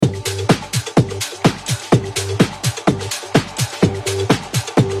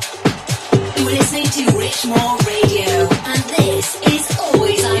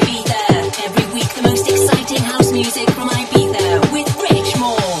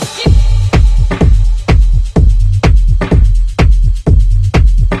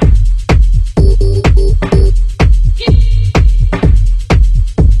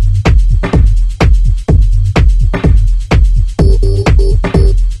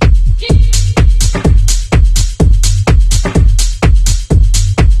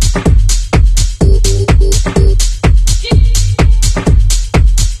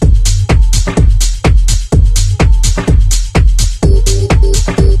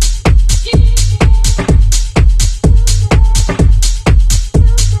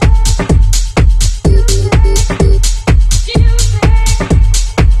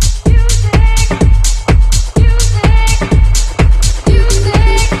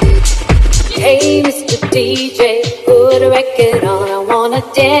DJ, put a record on. I wanna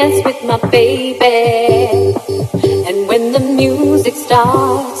dance with my baby. And when the music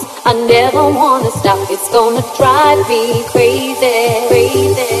starts, I never wanna stop. It's gonna drive me crazy,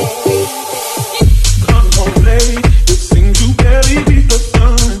 crazy, crazy. Come on, play. It seems you barely beat the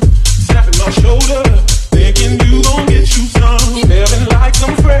sun. Snapping my shoulder, thinking you gon' get you some. Smelling like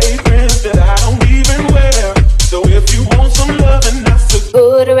some fragrance that I don't even wear. So if you want some loving, I suggest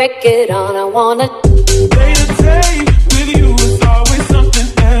put a record on. I wanna day to day with you is always something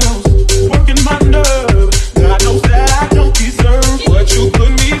else. Working my nerve, God knows that I don't deserve what you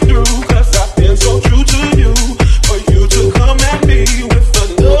put me through. 'Cause I've been so true to you. For you to come at me with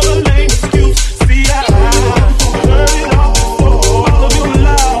another lame excuse. See, I heard it all before. All of your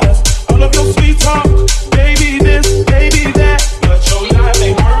lies, all of your sweet talk. Baby this, baby that. But your life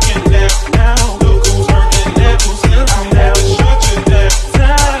ain't working now. Now look who's hurting now. I had to shut you down.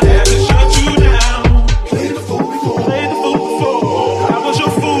 I had to shut you down. Played the fool before. I was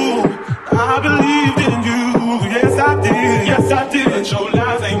your fool. I believed in you. Yes, I did. Yes, I did. But your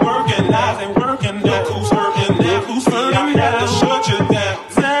lies ain't working. Lies ain't working. Look who's hurting now. Who's hurting now? I had to shut you down.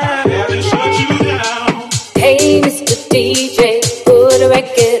 I had to shut you down. hey, Mr. DJ, put a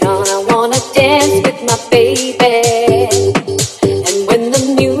record on. I wanna dance with my baby. And when the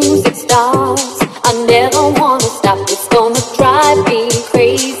music starts, I never wanna stop. It's gonna drive me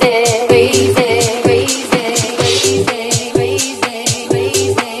crazy, crazy, crazy, crazy, crazy, crazy,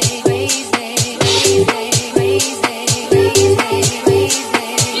 crazy, crazy,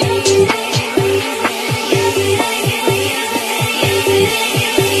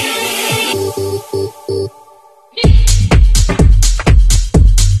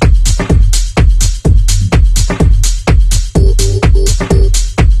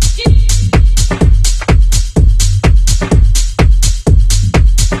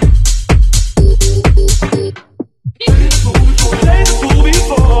 Played the fool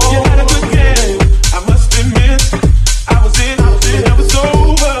before. You had a good game. I must admit, I was in, it was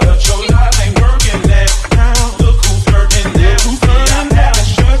over. But your life ain't working now. Look who's hurting now. I had to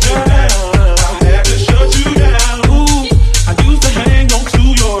shut you down. I had to shut you down. Ooh, I used to hang on to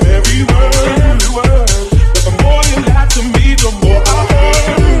your every word. But the more you lied to me, the more I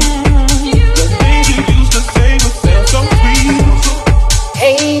heard. The things you used to say would sound so sweet.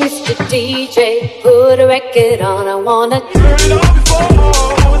 hey, Mr. DJ, put a record on. I wanna Heard it all before.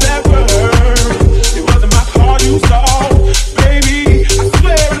 I was at work. It wasn't my car you saw, baby. I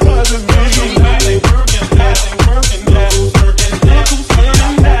swear it wasn't me. Your life ain't working, life ain't working. Look who's hurting now. Who's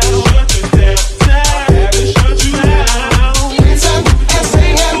hurting now? Shut you down. I had to shut you down.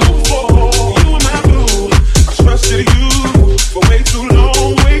 You were my boo. I trusted you for way too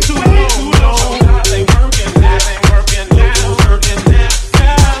long, way too long. Your life ain't working, life ain't working. Look who's hurting now.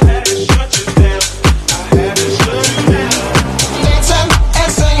 I had to shut you down. I had to shut you down. Dancing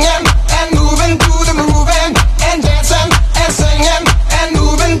and singing and moving to the moving and dancing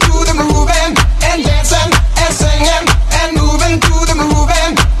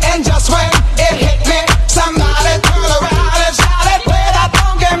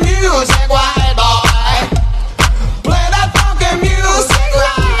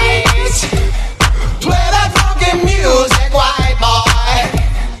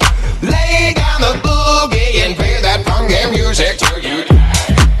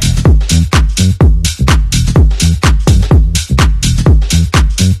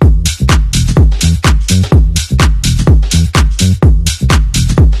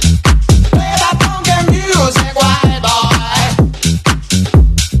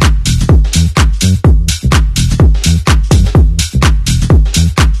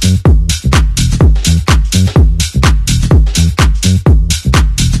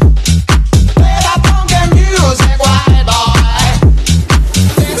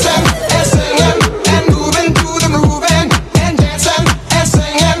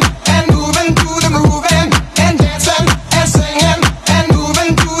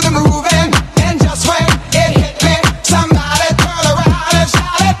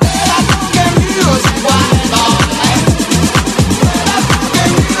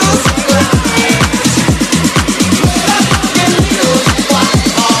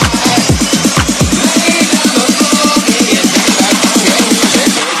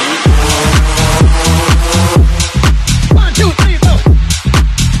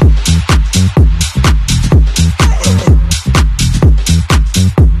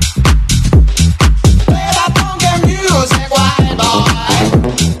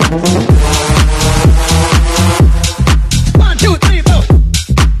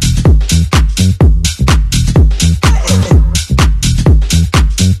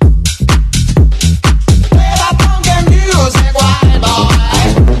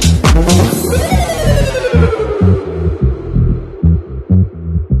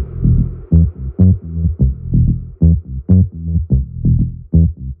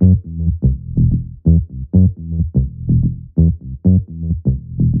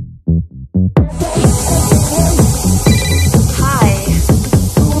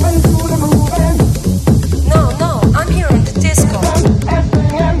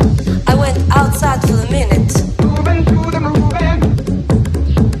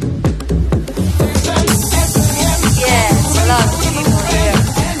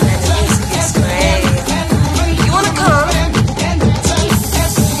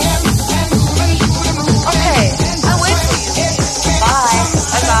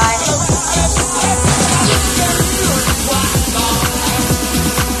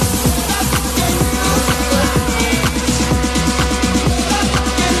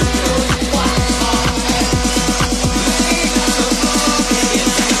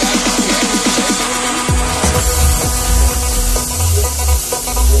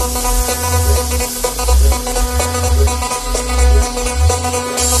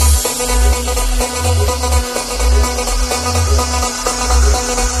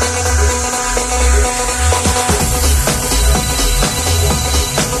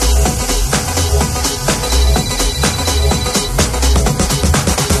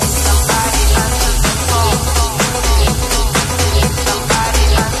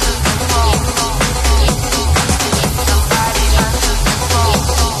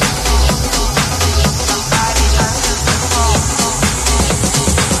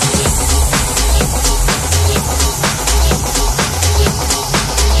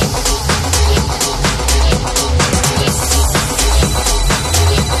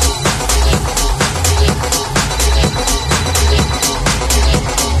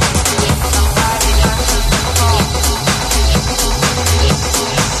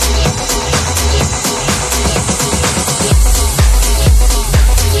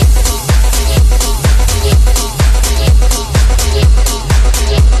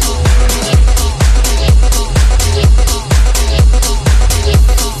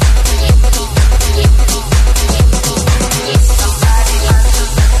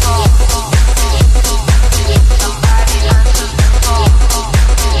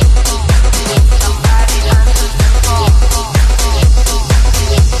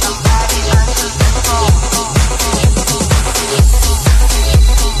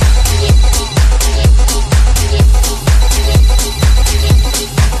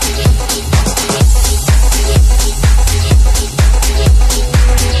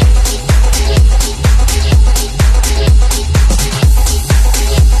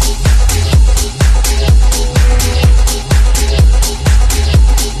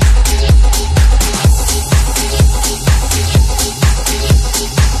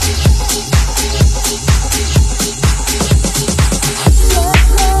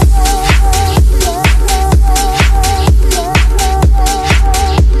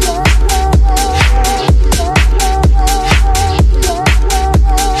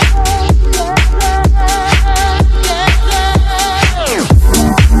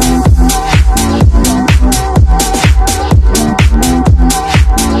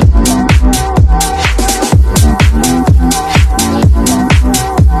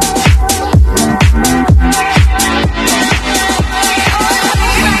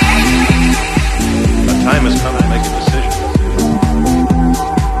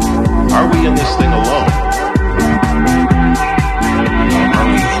in this thing alone?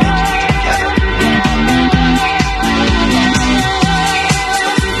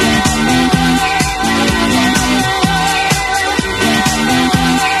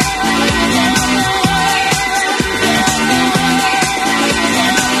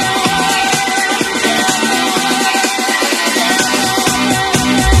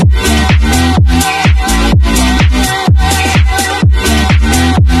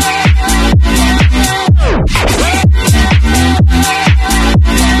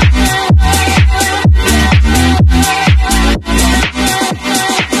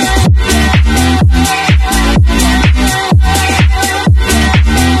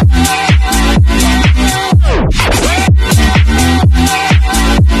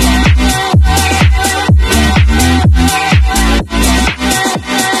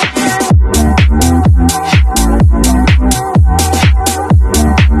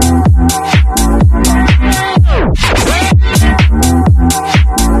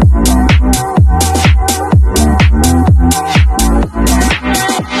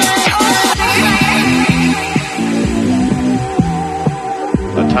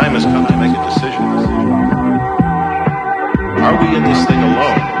 Or are we in it together?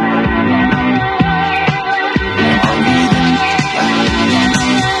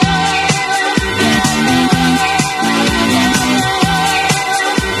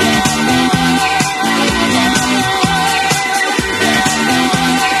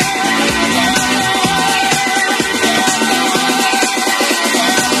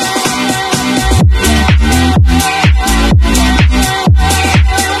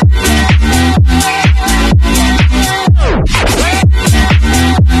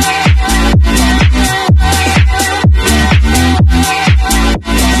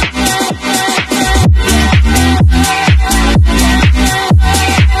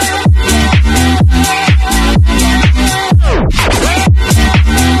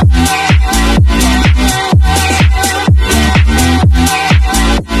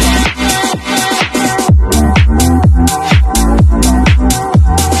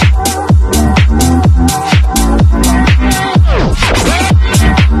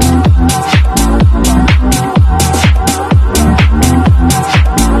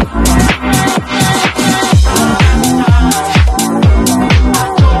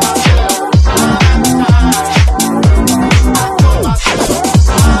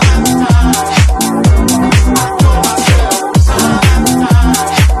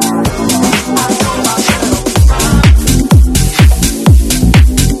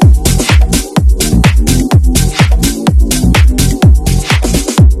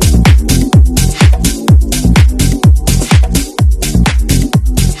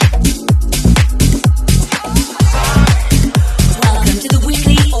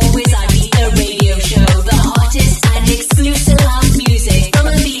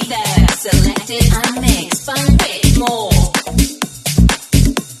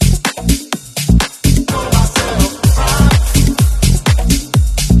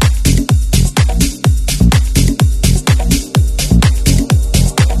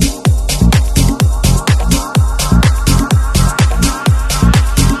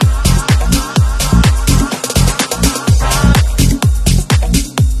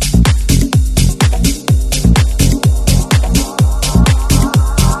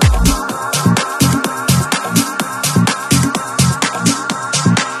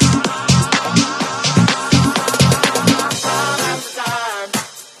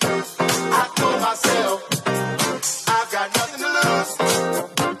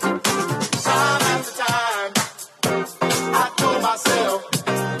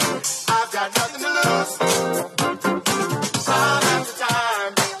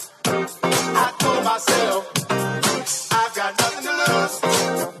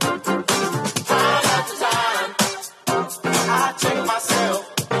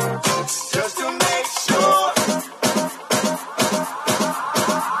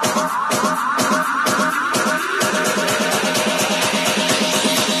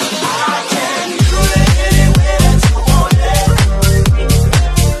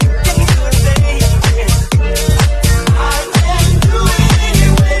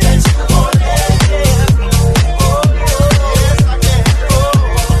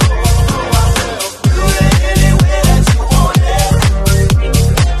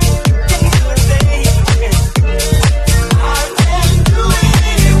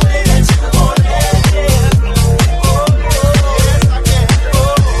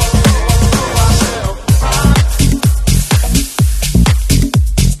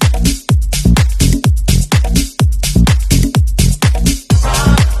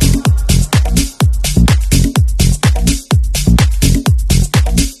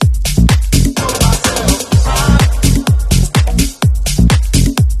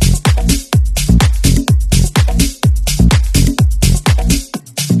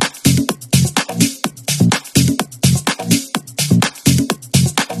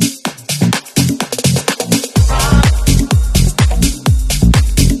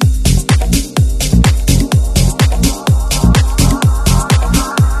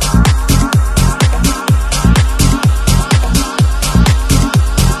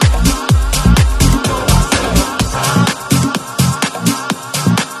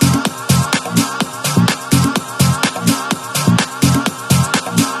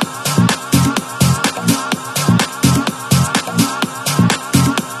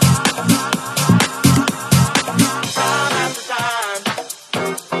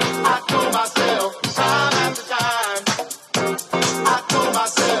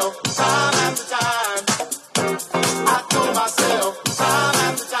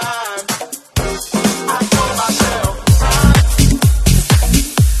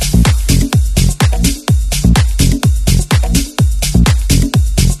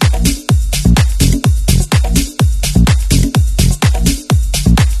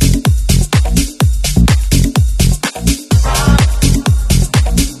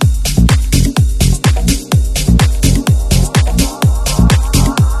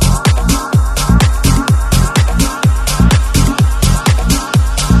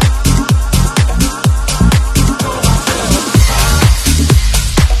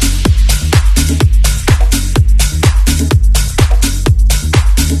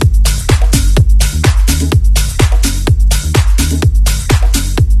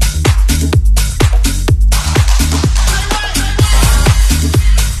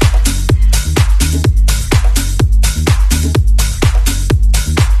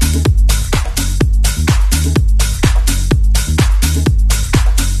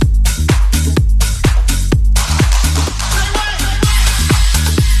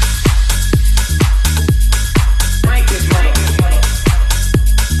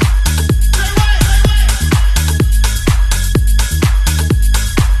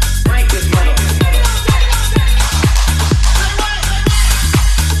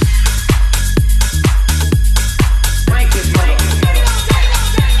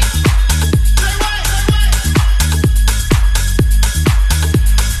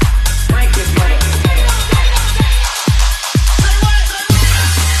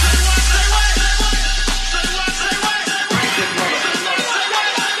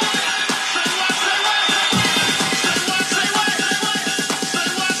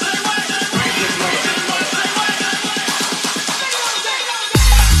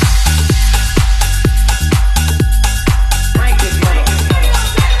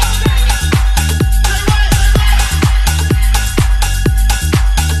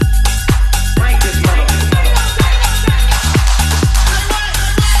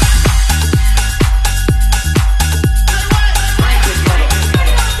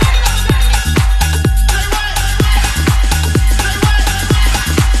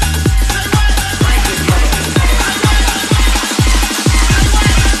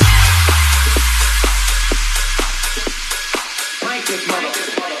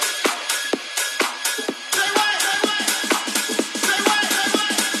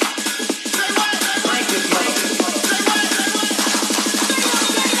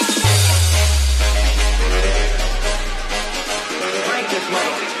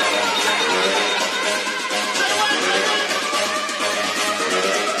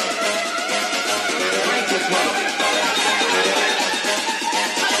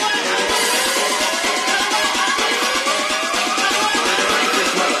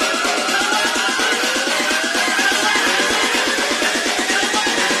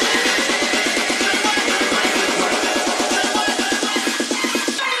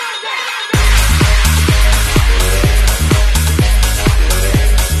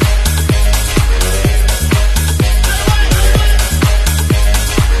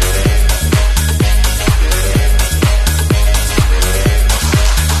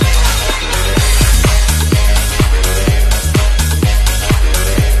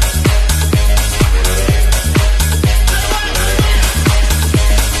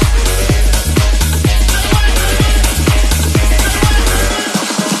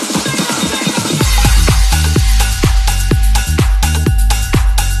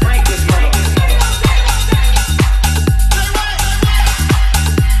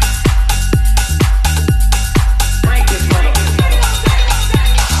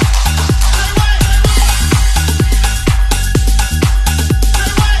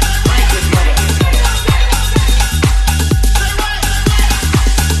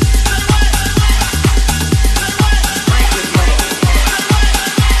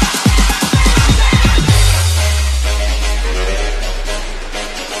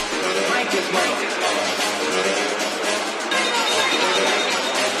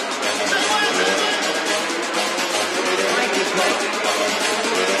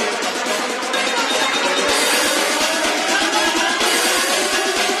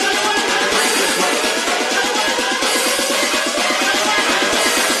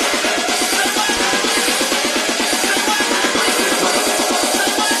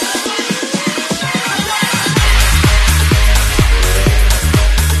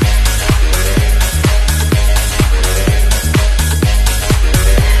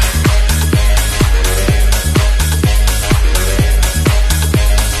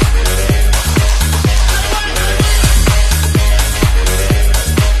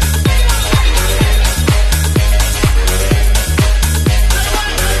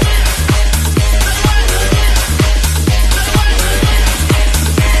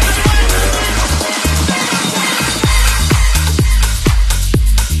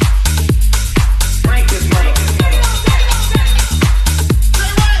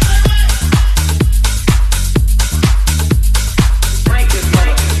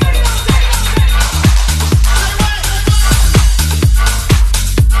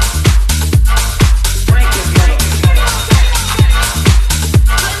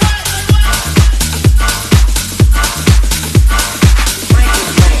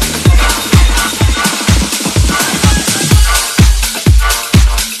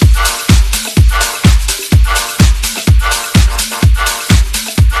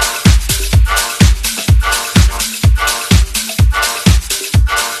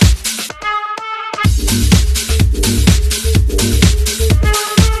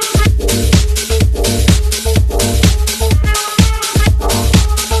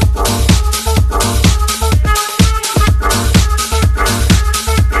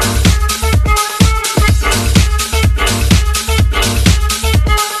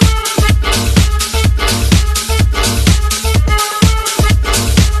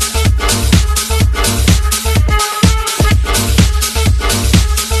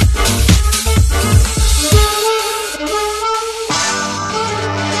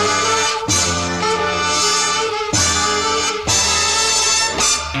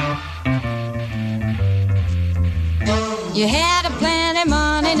 You had a plenty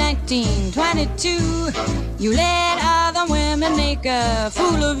money, 1922. You let other women make a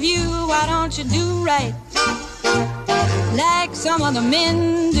fool of you. Why don't you do right like some other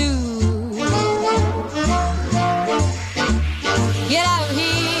men do? Get out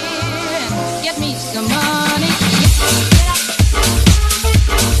here and get me some money. Get up.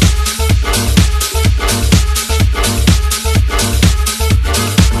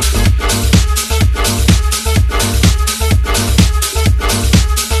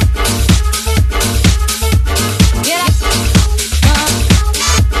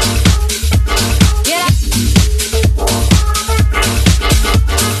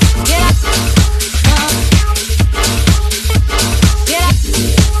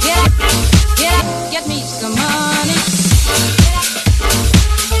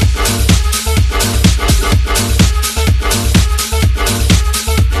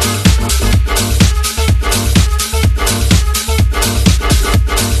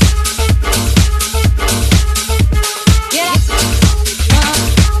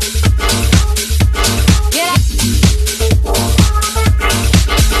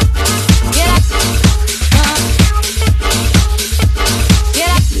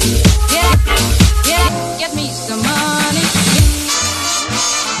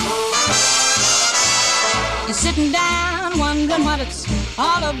 sitting down wondering what it's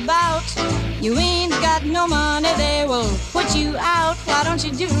all about. You ain't got no money, they will put you out. Why don't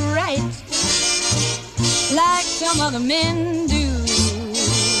you do right like some other men do?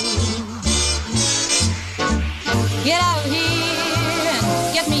 Get out here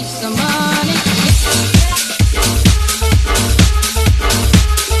and get me some money.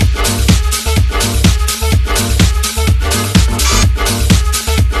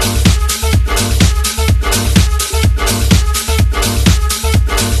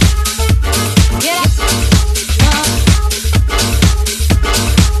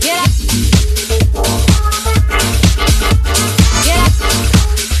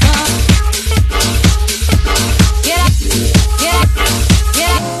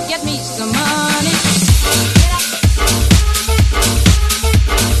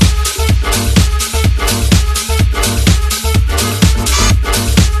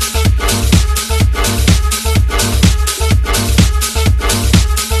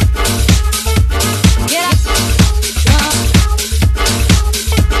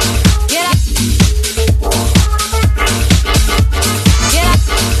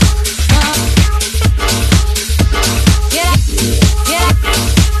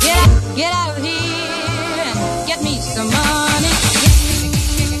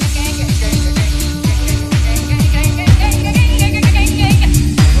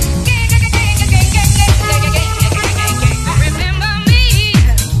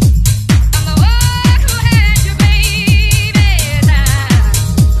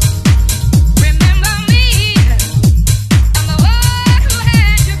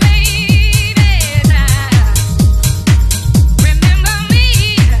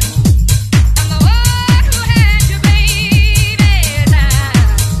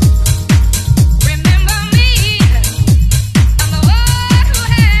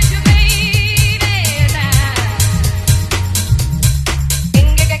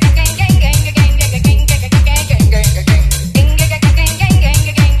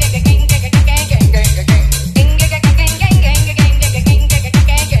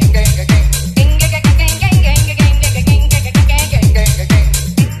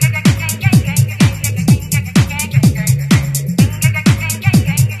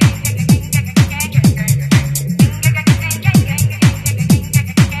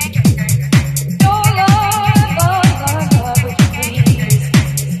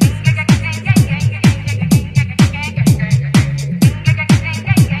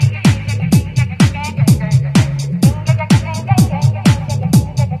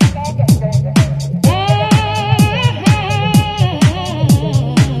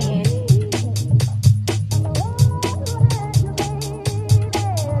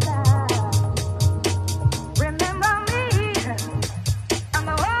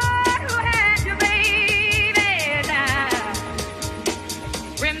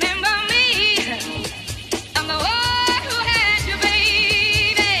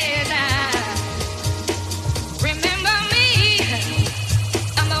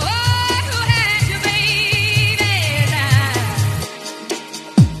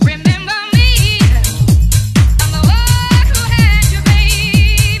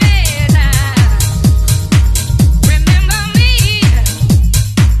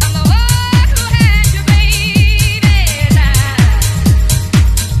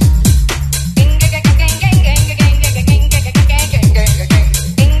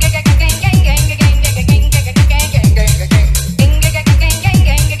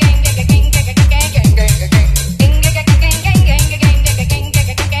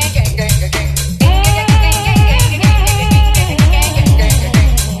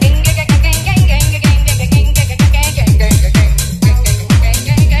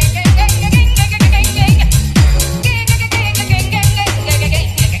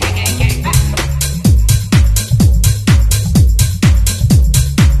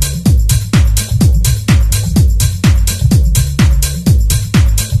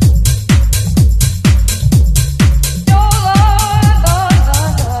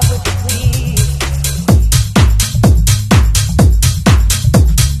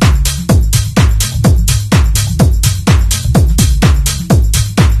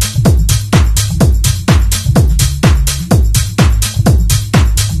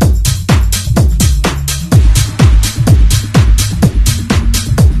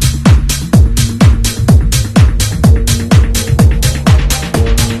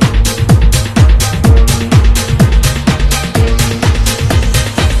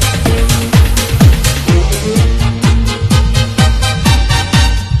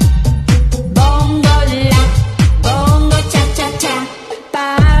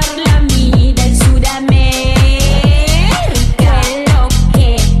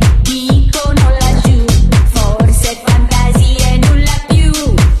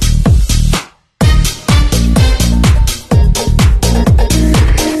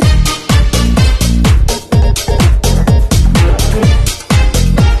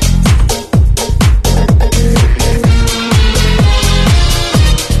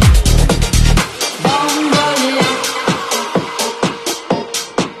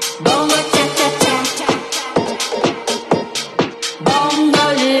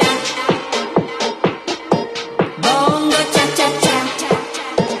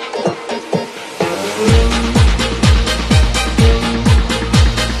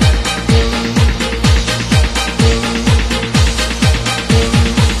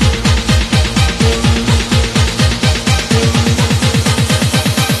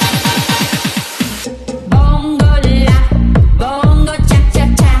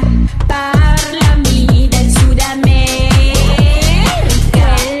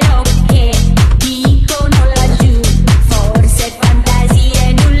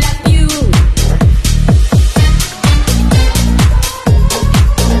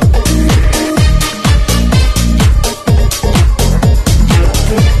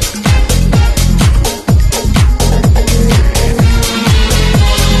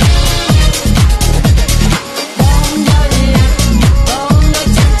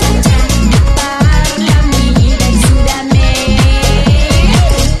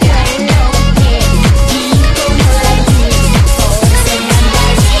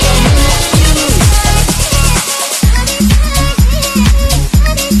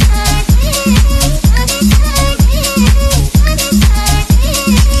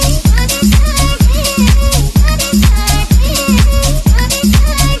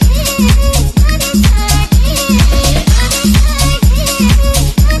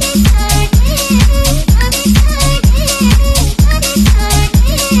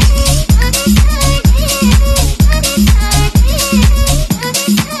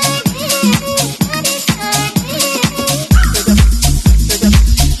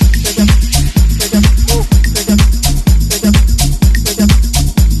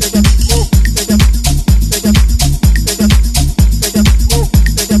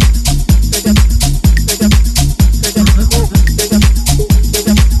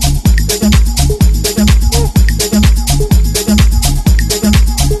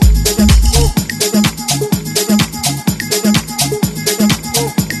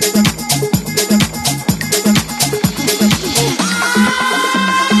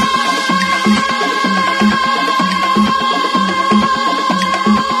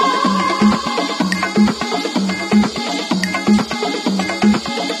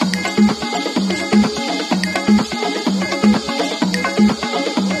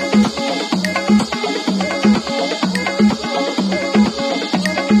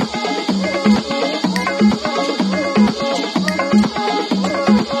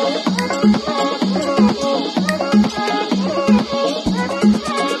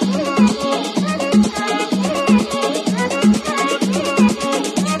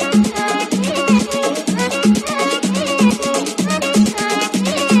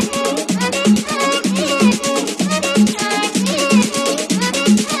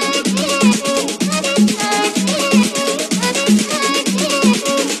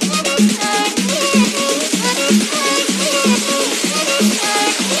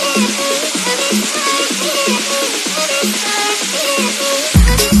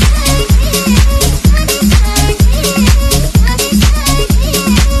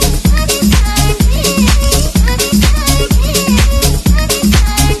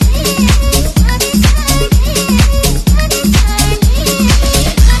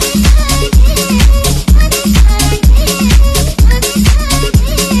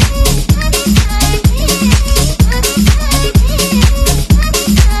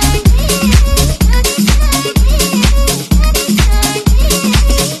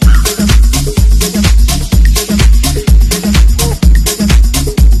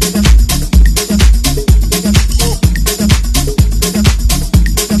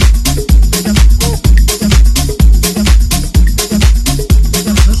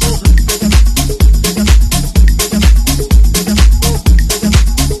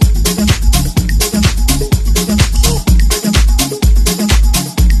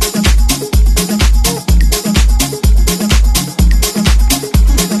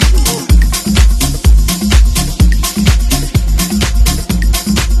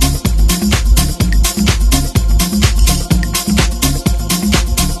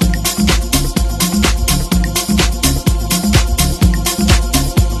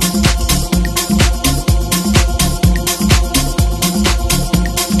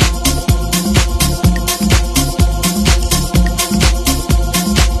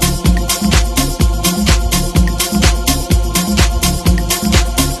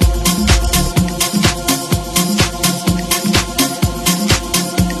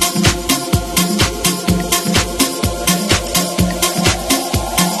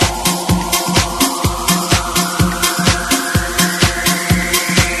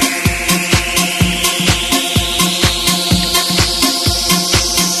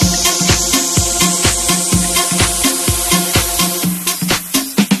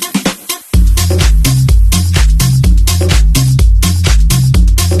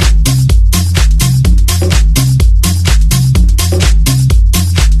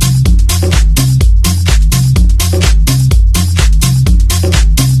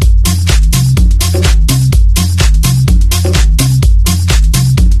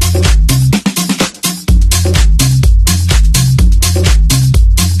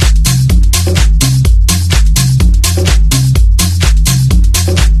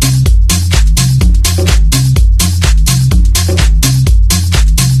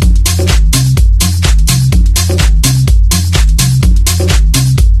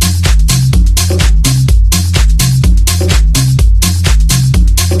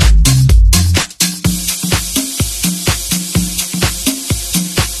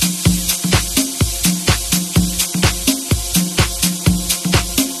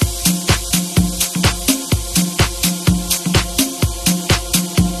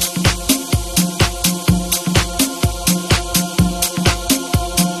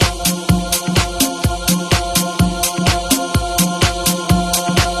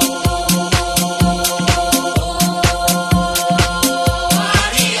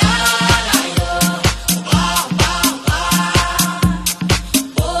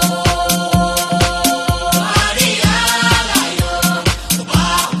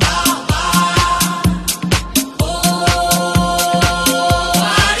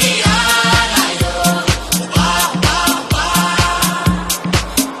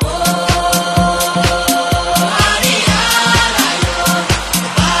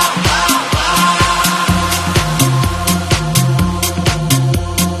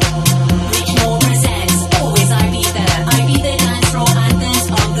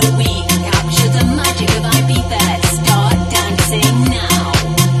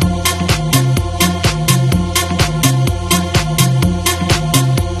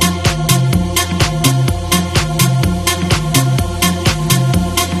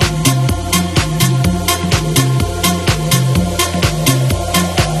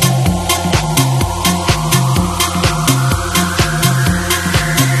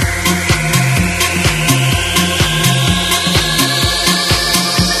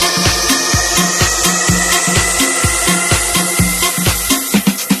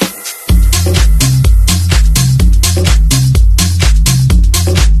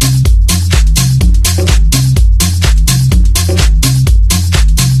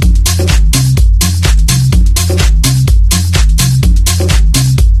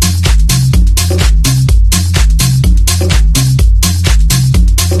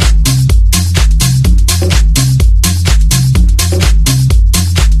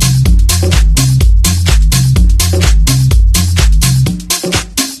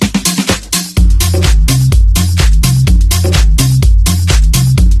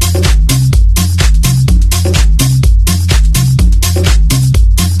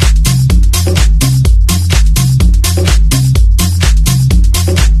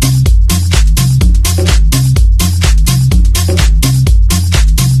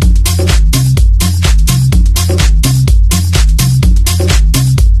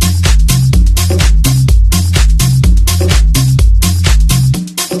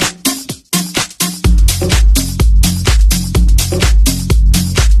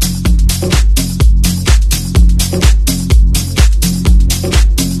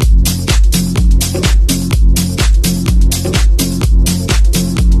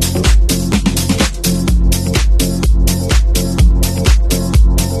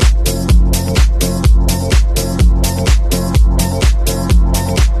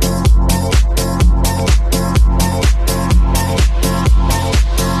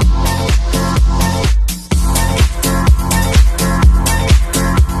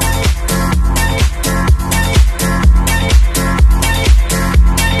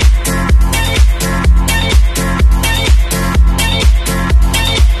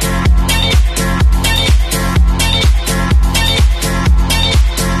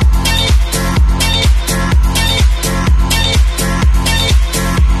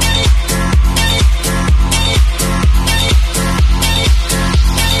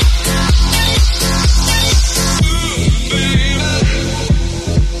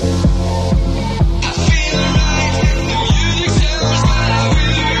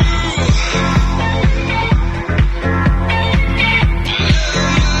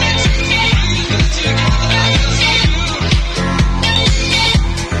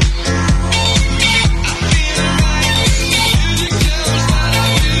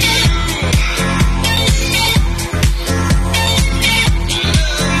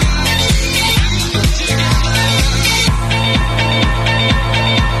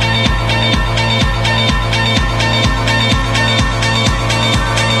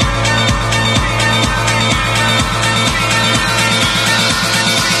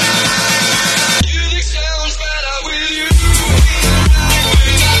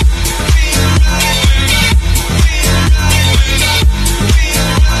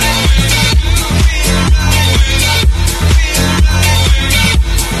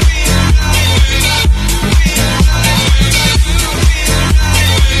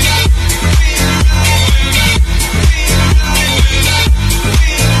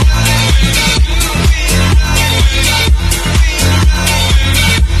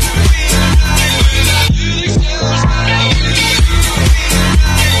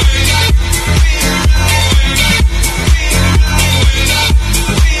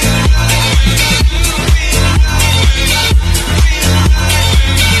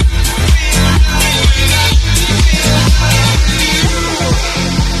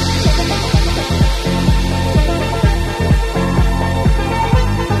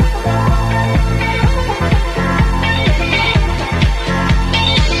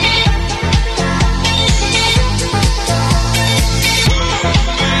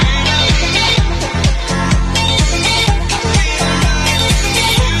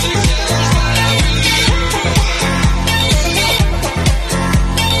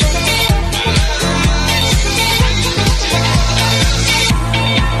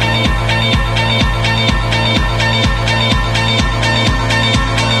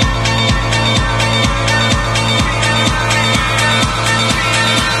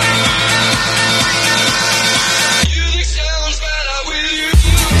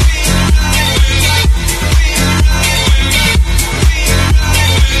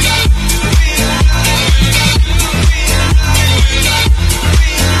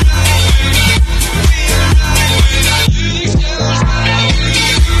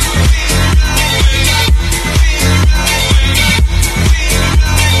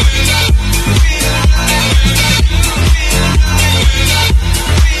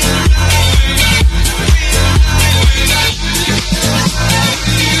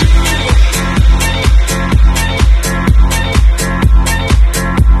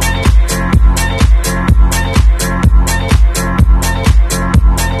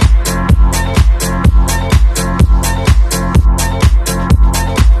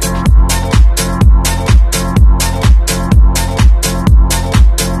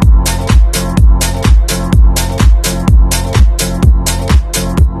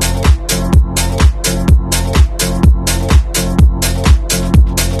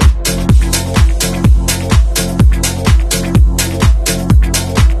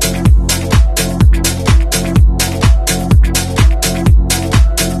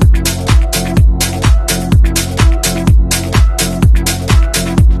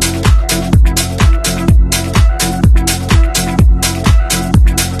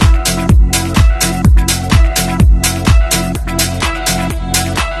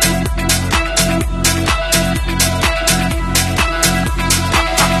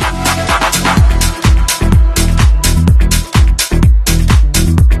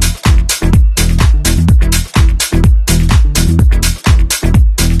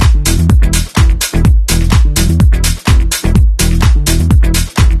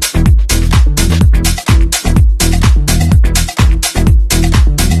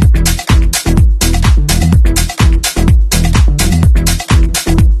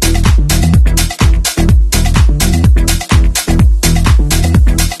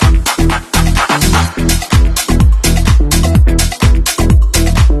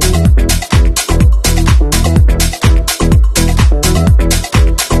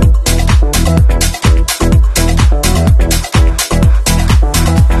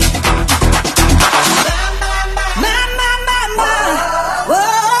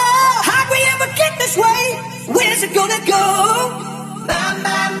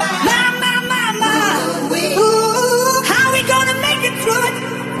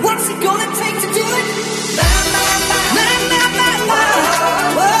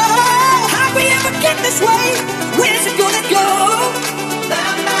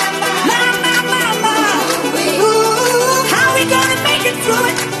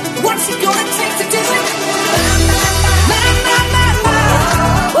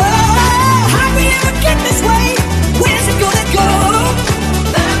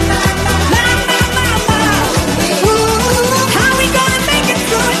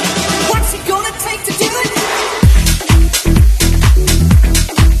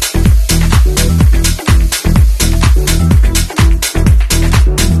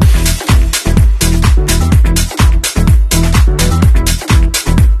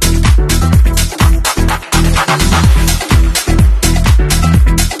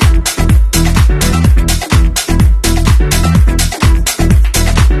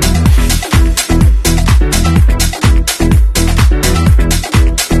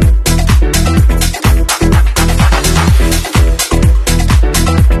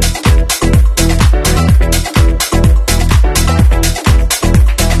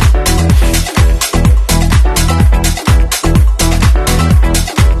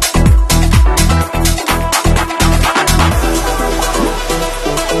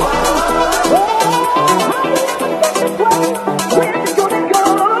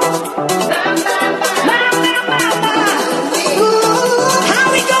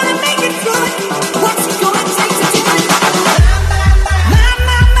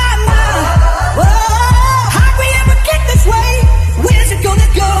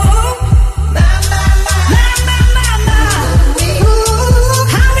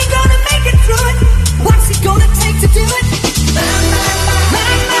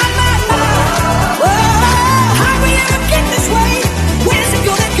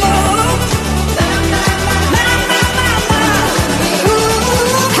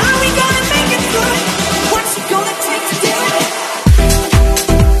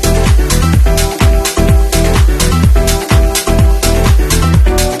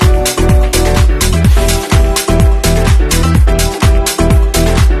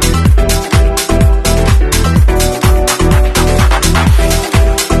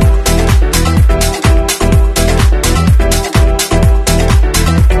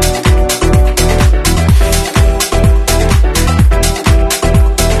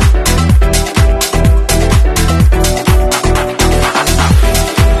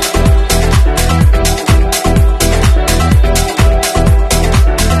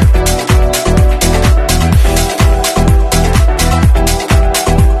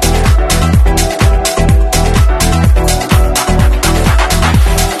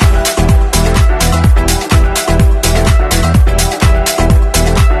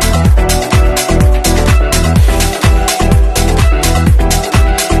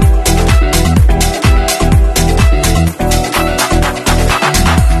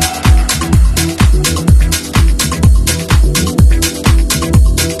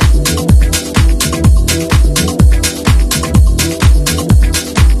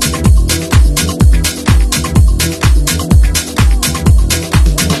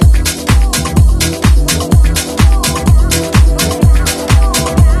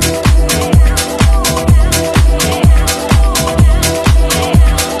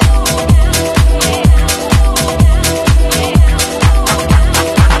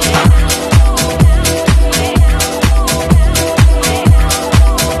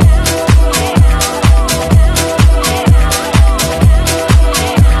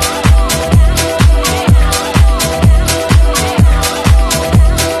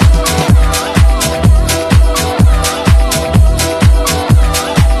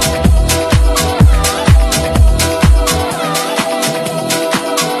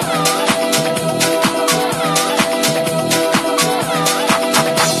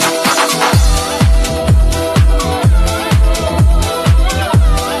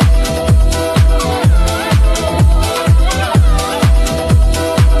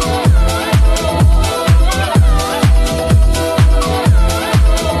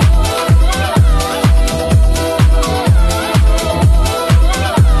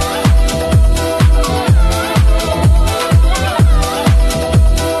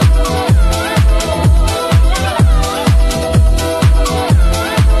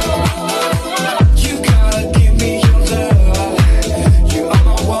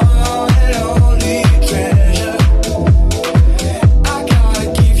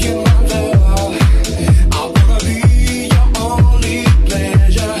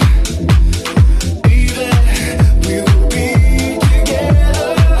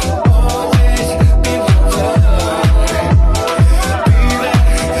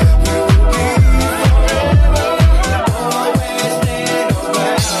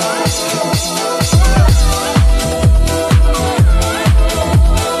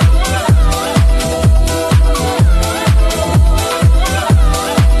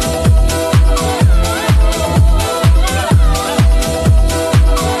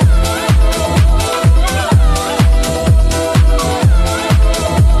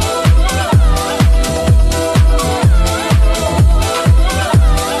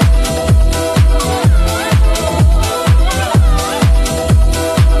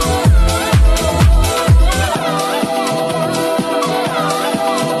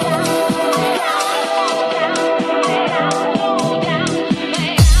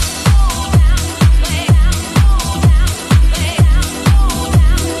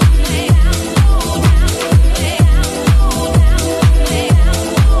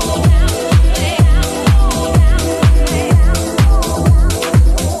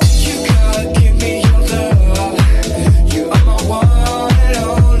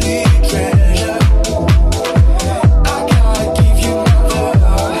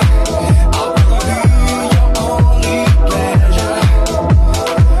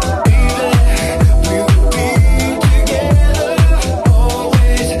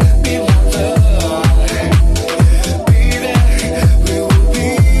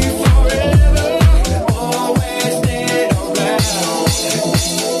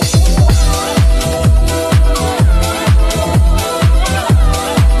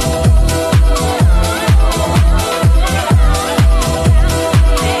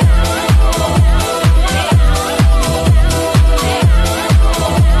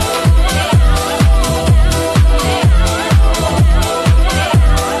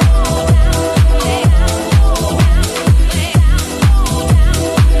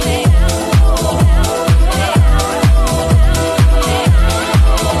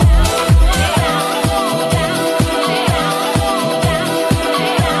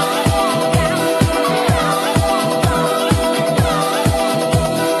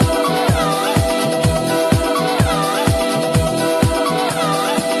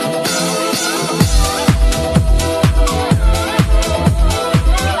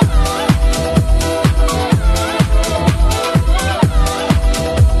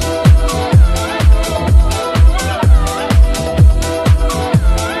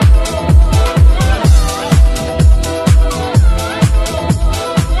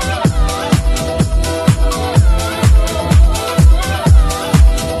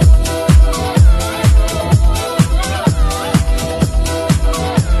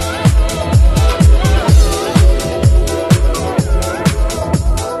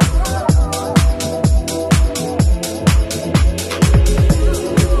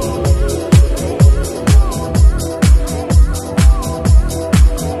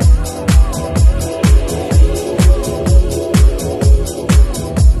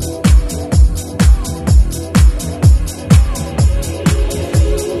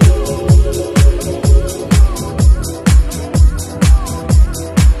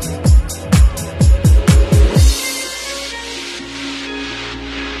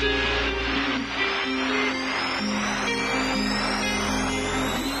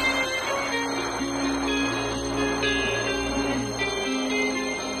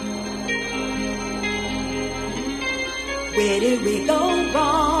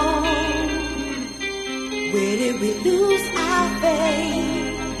 Where did we lose our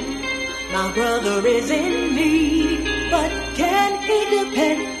faith? My brother is in need, but can he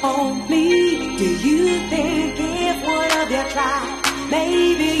depend on me? Do you think if one of you tried,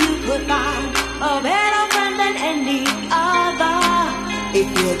 maybe you could find a better friend than any other? If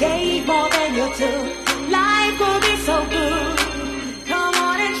you gave more than you took, life would be so good. Come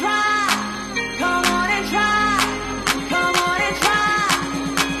on and try. Come on and try. Come on and try.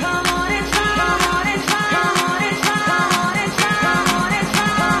 Come on and try. Come on and try. Come on and try. Come on and try. Come on and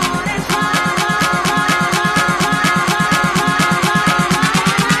try. Come on and try.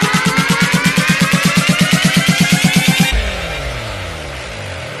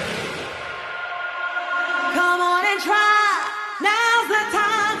 Come on and try. Now's the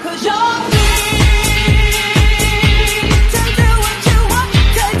time, 'cause you're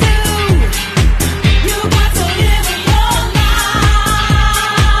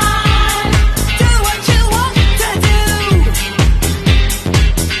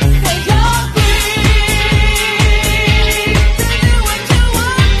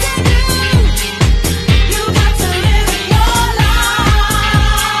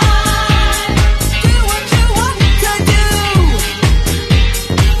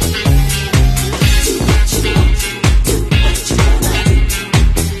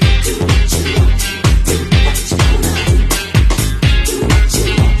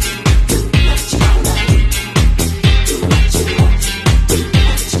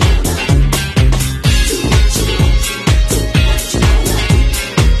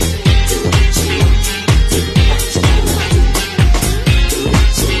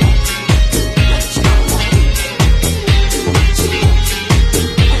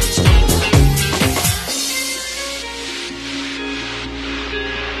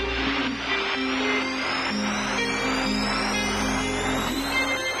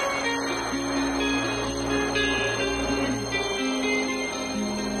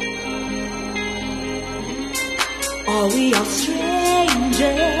Are we all strangers?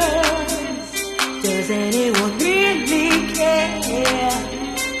 Does anyone really care?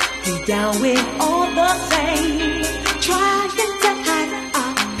 Deep down we're all the same, trying to hide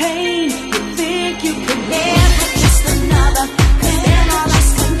our pain. You think you can never just another, then all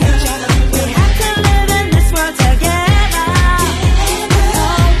just each other. We have to live in this world together.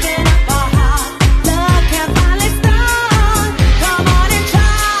 Open up our heart, love can finally start. Come on and try.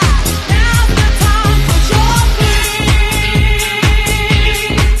 Now's the time, 'cause you're free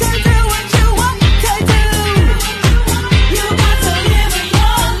to do what you want to do. You got to live in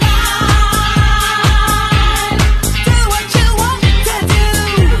your life. Do what you want to do.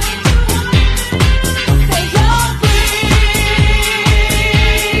 Say you're free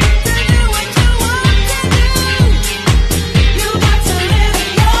to do what you want to do. You got to live in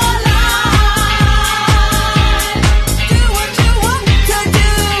your life. Do what you want to do.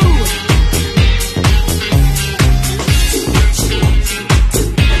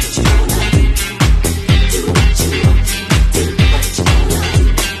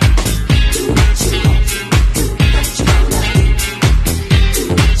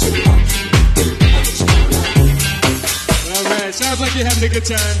 All right, sounds like you're having a good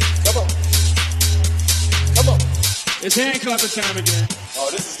time. Come on. Come on. It's hand clapping time again. Oh,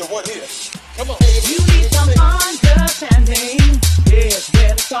 this is the one here. Come on. You need some understanding. Here's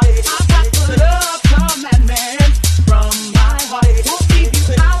where to start. I've got to love commandments from my heart. Won't leave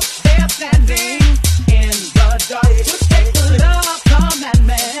you out there standing in the dark. Just take the love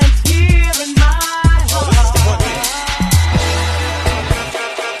commandments here in my Oh, this is the one heart. here.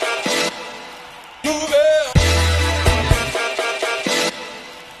 Move it.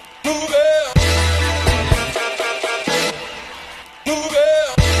 Move it. Move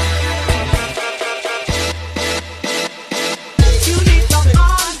it.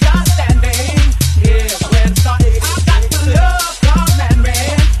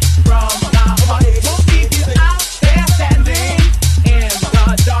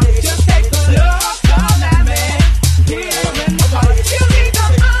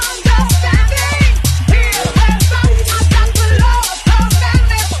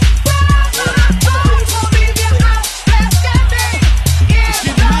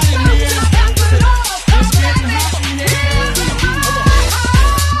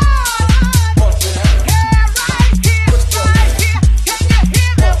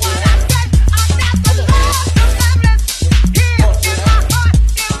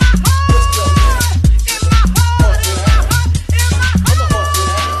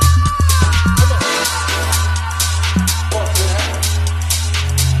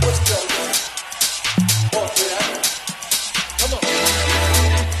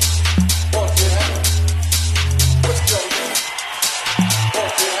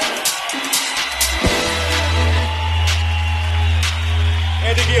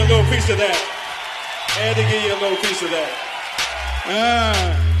 of that. I had to give you a little piece of that.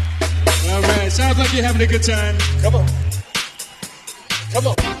 All right. Sounds like you're having a good time. Come on.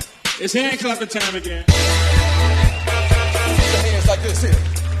 Come on. It's hand clapping time again. Keep your hands like this here.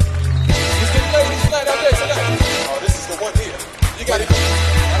 It's the ladies night out there tonight. Oh, this is the one here. You got it.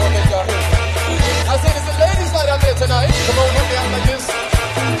 I don't think y'all heard me. I said it's the ladies night out there tonight. Come on, help me out like this.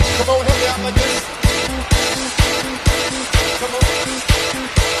 Come on, help me out like this. Come on.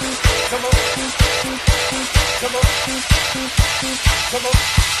 Come on. Come on. Come on.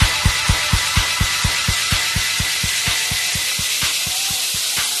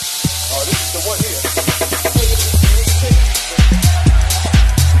 Oh, this is the one here.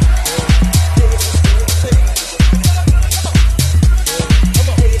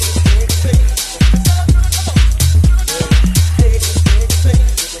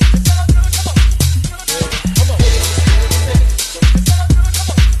 Come on.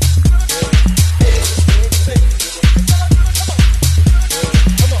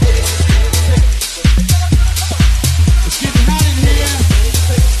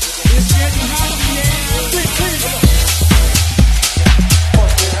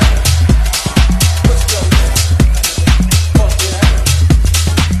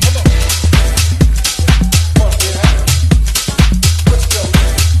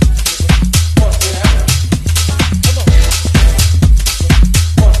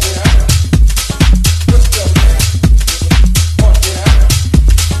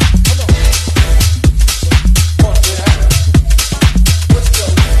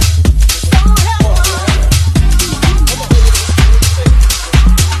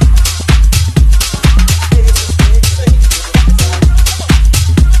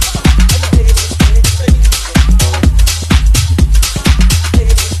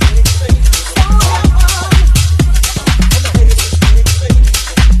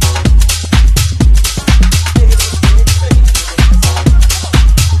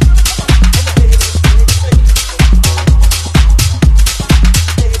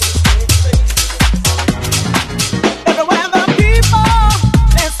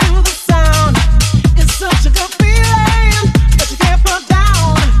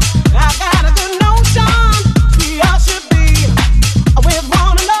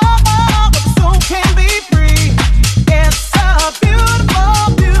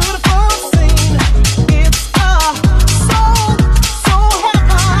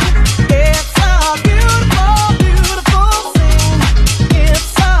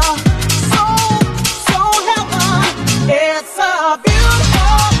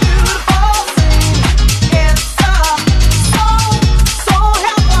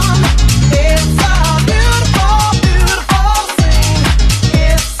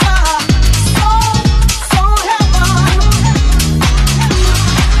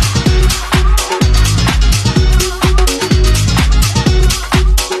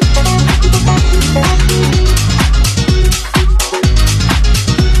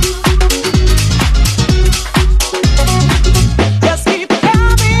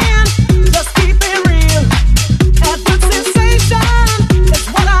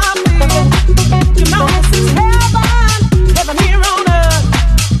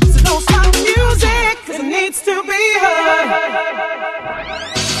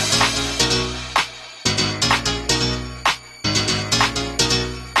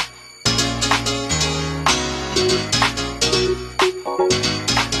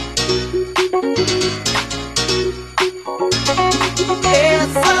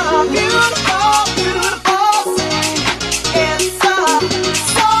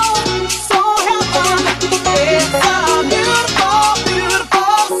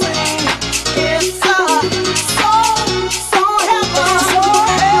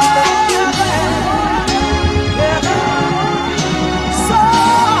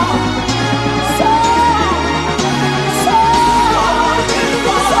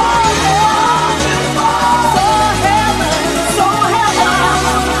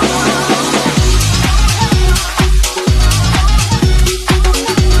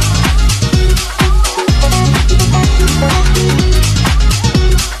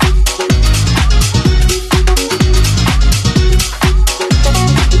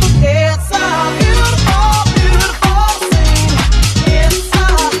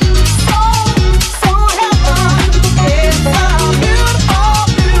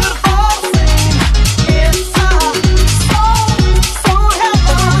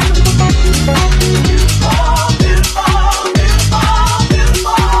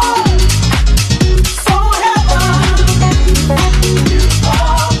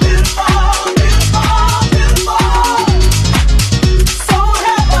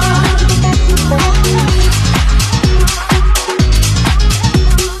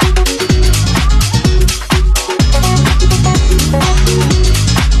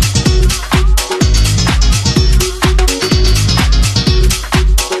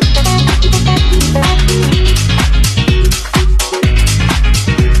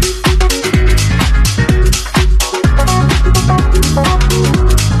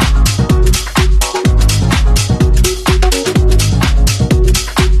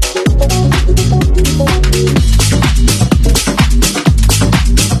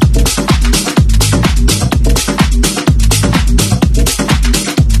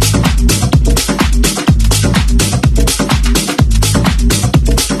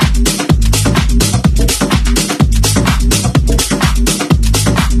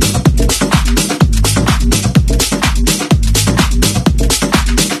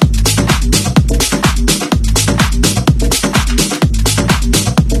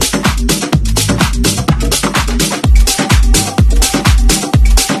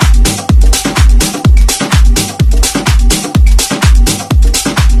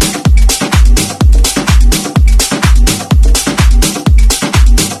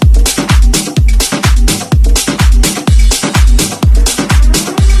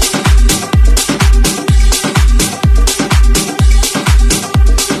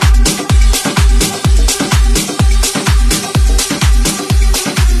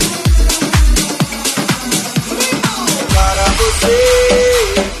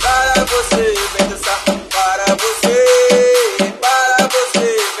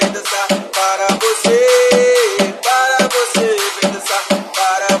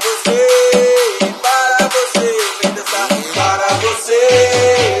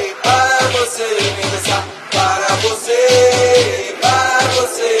 você, vem dançar. Para você, para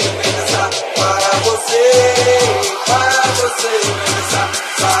você, vem dançar. Para você, para você, vem dançar.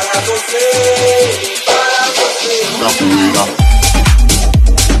 Para você, para você. Capoeira.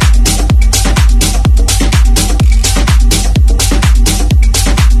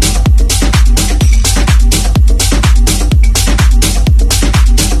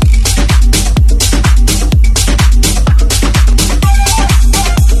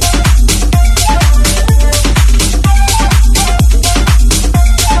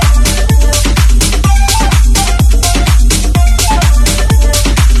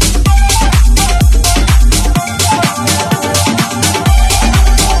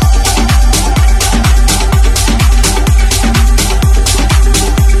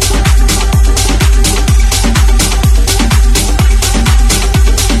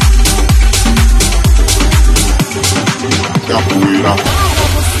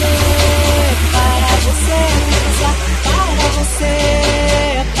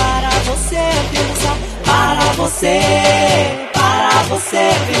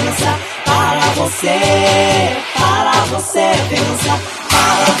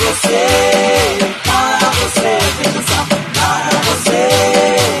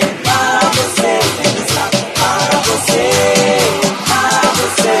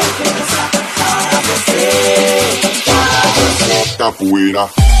 Capoeira.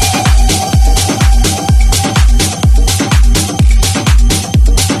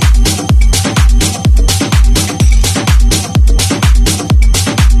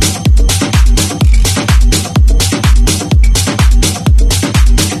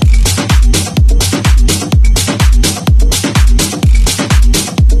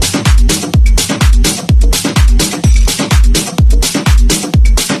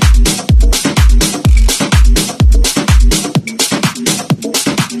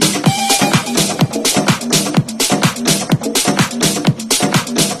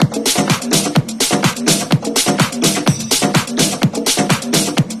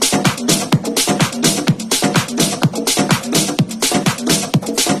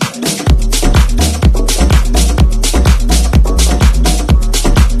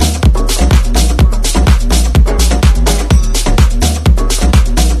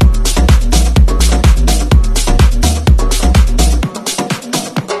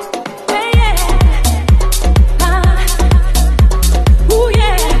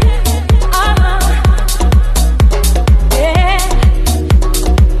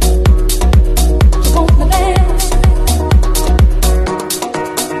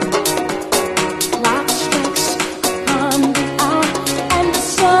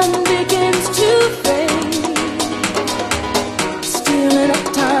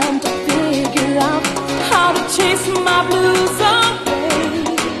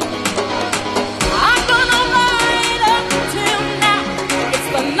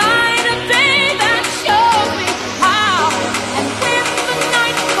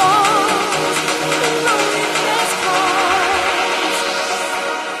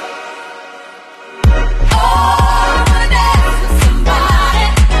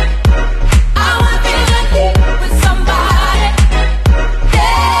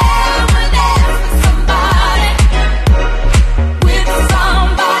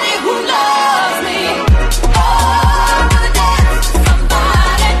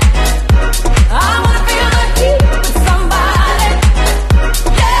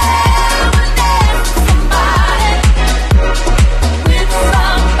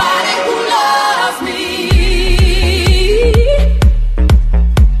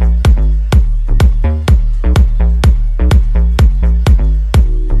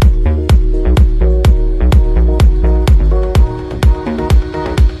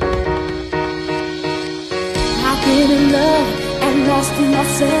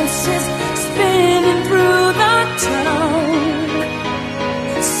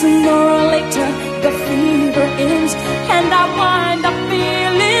 Sooner or later, the fever ends, and I wind up